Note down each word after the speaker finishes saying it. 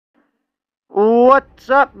What's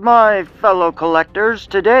up, my fellow collectors?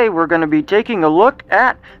 Today we're going to be taking a look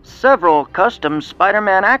at several custom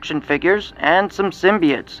Spider-Man action figures and some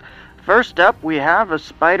symbiotes. First up, we have a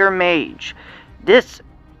Spider-Mage. This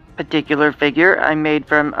particular figure I made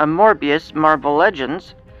from a Morbius Marvel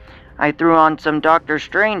Legends. I threw on some Doctor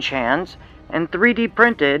Strange hands and 3D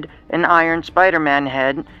printed an Iron Spider-Man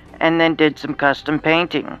head and then did some custom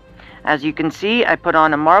painting. As you can see, I put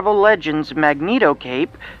on a Marvel Legends Magneto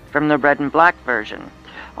cape from the red and black version.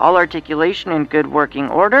 All articulation in good working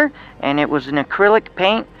order, and it was an acrylic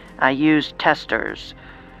paint. I used testers.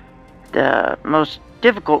 The most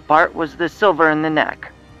difficult part was the silver in the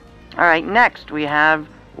neck. Alright, next we have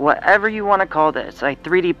whatever you want to call this. I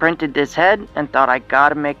 3D printed this head and thought I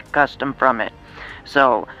gotta make a custom from it.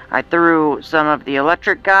 So I threw some of the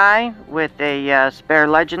electric guy with a spare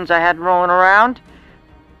Legends I had rolling around,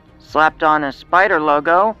 slapped on a spider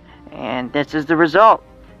logo, and this is the result.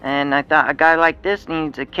 And I thought a guy like this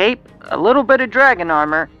needs a cape, a little bit of dragon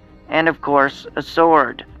armor, and of course a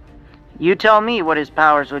sword. You tell me what his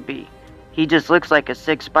powers would be. He just looks like a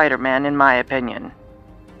sick Spider-Man in my opinion.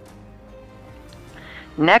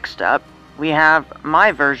 Next up, we have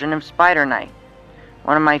my version of Spider-Knight.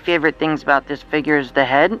 One of my favorite things about this figure is the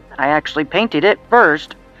head. I actually painted it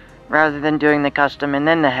first, rather than doing the custom and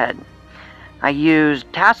then the head. I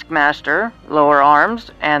used Taskmaster, lower arms,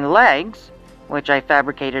 and legs, which I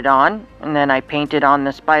fabricated on, and then I painted on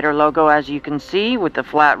the spider logo as you can see with the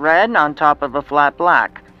flat red on top of a flat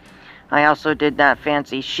black. I also did that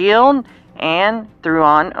fancy shield and threw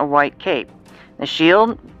on a white cape. The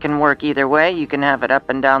shield can work either way. You can have it up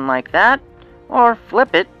and down like that, or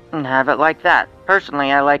flip it and have it like that.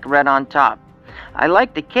 Personally, I like red on top. I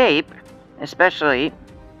like the cape, especially,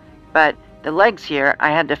 but the legs here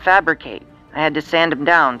I had to fabricate. I had to sand them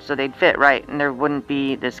down so they'd fit right and there wouldn't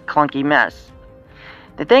be this clunky mess.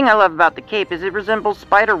 The thing I love about the cape is it resembles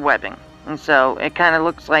spider webbing, and so it kind of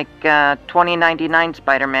looks like 2099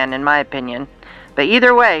 Spider-Man in my opinion. But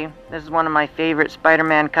either way, this is one of my favorite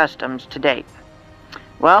Spider-Man customs to date.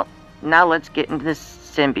 Well, now let's get into the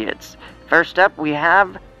symbiotes. First up, we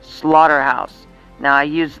have Slaughterhouse. Now I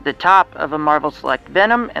used the top of a Marvel Select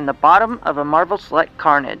Venom and the bottom of a Marvel Select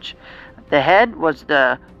Carnage. The head was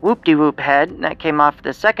the Whoop-de-Whoop head that came off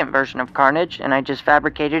the second version of Carnage, and I just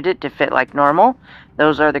fabricated it to fit like normal.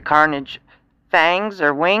 Those are the Carnage fangs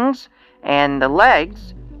or wings, and the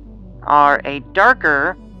legs are a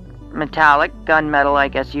darker metallic, gunmetal I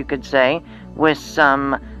guess you could say, with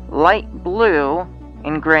some light blue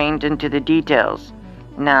ingrained into the details.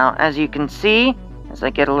 Now, as you can see, as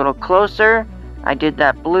I get a little closer, I did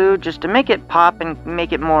that blue just to make it pop and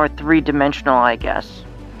make it more three-dimensional, I guess.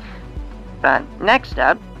 But next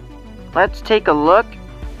up, let's take a look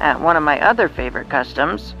at one of my other favorite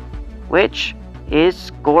customs, which is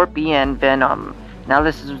Scorpion Venom. Now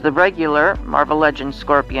this is the regular Marvel Legends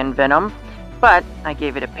Scorpion Venom, but I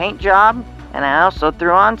gave it a paint job, and I also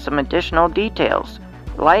threw on some additional details,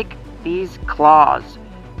 like these claws.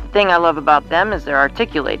 The thing I love about them is they're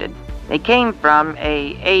articulated. They came from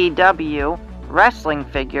a AEW wrestling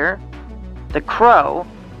figure, the Crow,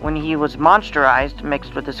 when he was monsterized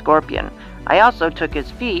mixed with a scorpion. I also took his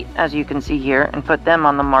feet, as you can see here, and put them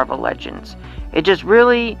on the Marvel Legends. It just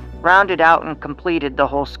really rounded out and completed the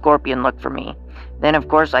whole scorpion look for me. Then of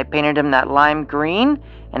course I painted him that lime green,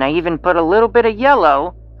 and I even put a little bit of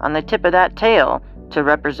yellow on the tip of that tail to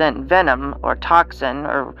represent venom or toxin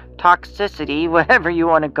or toxicity, whatever you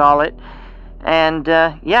want to call it. And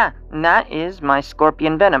yeah, and that is my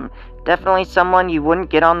Scorpion Venom. Definitely someone you wouldn't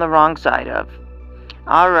get on the wrong side of.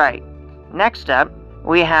 Alright, next up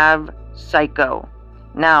we have Psycho.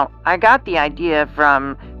 Now, I got the idea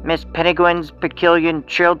from Miss Penguin's Peculiar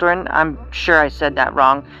Children. I'm sure I said that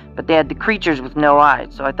wrong, but they had the creatures with no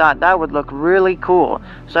eyes, so I thought that would look really cool.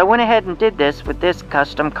 So I went ahead and did this with this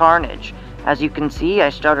custom Carnage. As you can see, I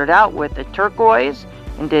started out with a turquoise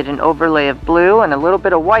and did an overlay of blue and a little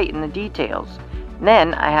bit of white in the details.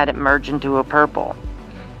 Then I had it merge into a purple.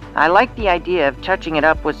 I like the idea of touching it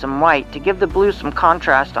up with some white to give the blue some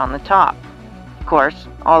contrast on the top. Of course,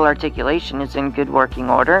 all articulation is in good working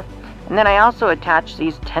order. And then I also attached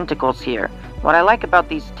these tentacles here. What I like about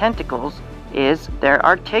these tentacles is they're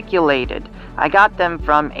articulated. I got them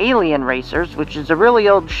from Alien Racers, which is a really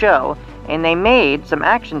old show, and they made some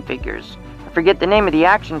action figures. I forget the name of the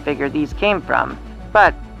action figure these came from,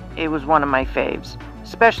 but it was one of my faves,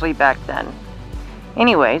 especially back then.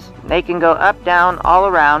 Anyways, they can go up, down, all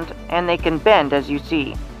around, and they can bend as you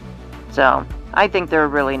see. So, I think they're a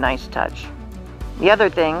really nice touch. The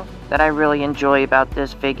other thing that I really enjoy about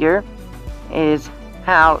this figure is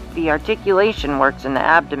how the articulation works in the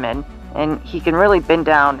abdomen and he can really bend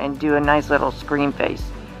down and do a nice little scream face.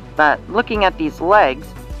 But looking at these legs,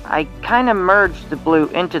 I kind of merged the blue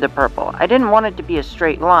into the purple. I didn't want it to be a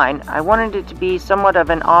straight line. I wanted it to be somewhat of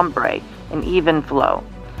an ombre, an even flow.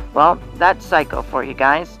 Well, that's Psycho for you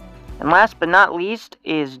guys. And last but not least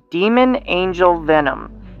is Demon Angel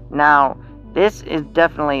Venom. Now, this is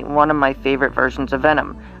definitely one of my favorite versions of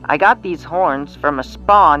Venom. I got these horns from a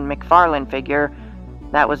Spawn McFarlane figure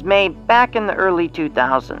that was made back in the early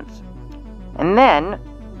 2000s. And then,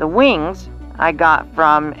 the wings I got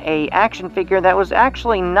from a action figure that was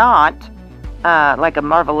actually not like a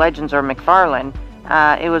Marvel Legends or McFarlane.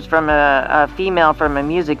 It was from a female from a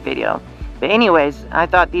music video. But anyways, I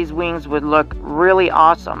thought these wings would look really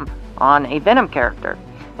awesome on a Venom character.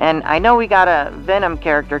 And I know we got a Venom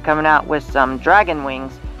character coming out with some dragon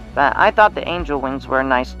wings, but I thought the angel wings were a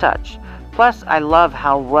nice touch. Plus, I love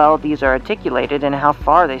how well these are articulated and how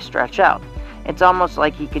far they stretch out. It's almost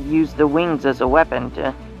like he could use the wings as a weapon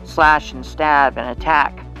to slash and stab and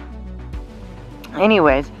attack.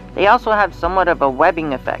 Anyways, they also have somewhat of a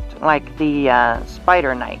webbing effect, like the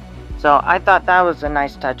Spider Knight. So I thought that was a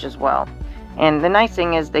nice touch as well. And the nice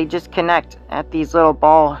thing is they just connect at these little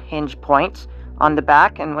ball hinge points on the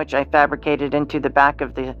back, in which I fabricated into the back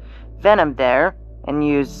of the Venom there, and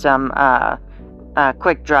used some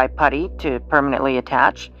quick dry putty to permanently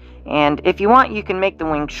attach. And if you want, you can make the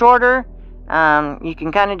wing shorter. You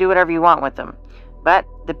can kind of do whatever you want with them. But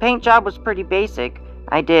the paint job was pretty basic.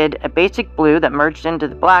 I did a basic blue that merged into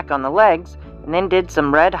the black on the legs, and then did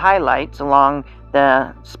some red highlights along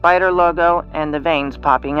the spider logo and the veins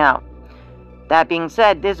popping out. That being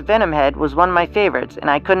said, this Venom head was one of my favorites, and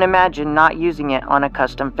I couldn't imagine not using it on a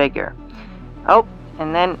custom figure. Oh,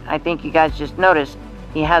 and then I think you guys just noticed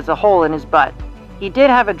he has a hole in his butt. He did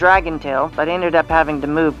have a dragon tail, but ended up having to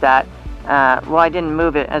move that. Well, I didn't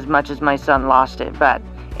move it as much as my son lost it, but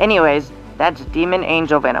anyways, that's Demon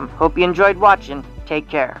Angel Venom. Hope you enjoyed watching. Take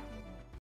care.